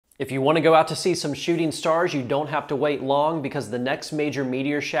If you want to go out to see some shooting stars, you don't have to wait long because the next major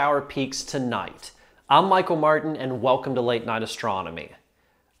meteor shower peaks tonight. I'm Michael Martin and welcome to Late Night Astronomy.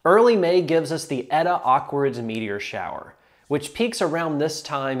 Early May gives us the Eta Aquarids meteor shower, which peaks around this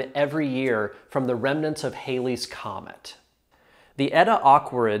time every year from the remnants of Halley's Comet. The Eta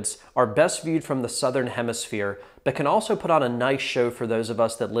Aquarids are best viewed from the southern hemisphere, but can also put on a nice show for those of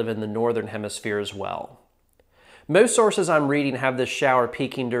us that live in the northern hemisphere as well. Most sources I'm reading have this shower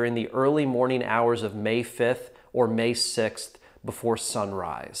peaking during the early morning hours of May 5th or May 6th before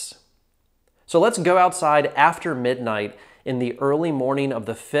sunrise. So let's go outside after midnight in the early morning of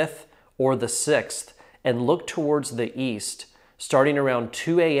the 5th or the 6th and look towards the east, starting around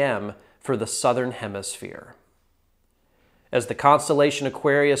 2 a.m. for the southern hemisphere. As the constellation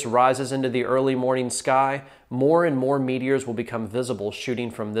Aquarius rises into the early morning sky, more and more meteors will become visible shooting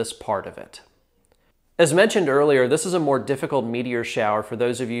from this part of it. As mentioned earlier, this is a more difficult meteor shower for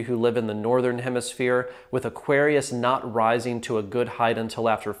those of you who live in the northern hemisphere, with Aquarius not rising to a good height until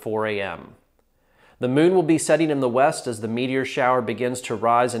after 4 a.m. The moon will be setting in the west as the meteor shower begins to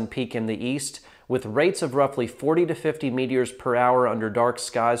rise and peak in the east, with rates of roughly 40 to 50 meteors per hour under dark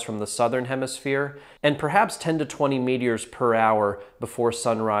skies from the southern hemisphere, and perhaps 10 to 20 meteors per hour before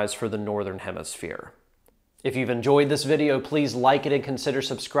sunrise for the northern hemisphere. If you've enjoyed this video, please like it and consider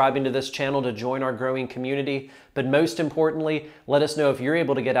subscribing to this channel to join our growing community. But most importantly, let us know if you're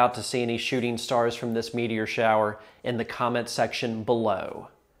able to get out to see any shooting stars from this meteor shower in the comment section below.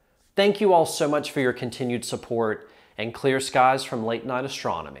 Thank you all so much for your continued support, and clear skies from Late Night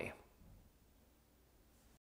Astronomy.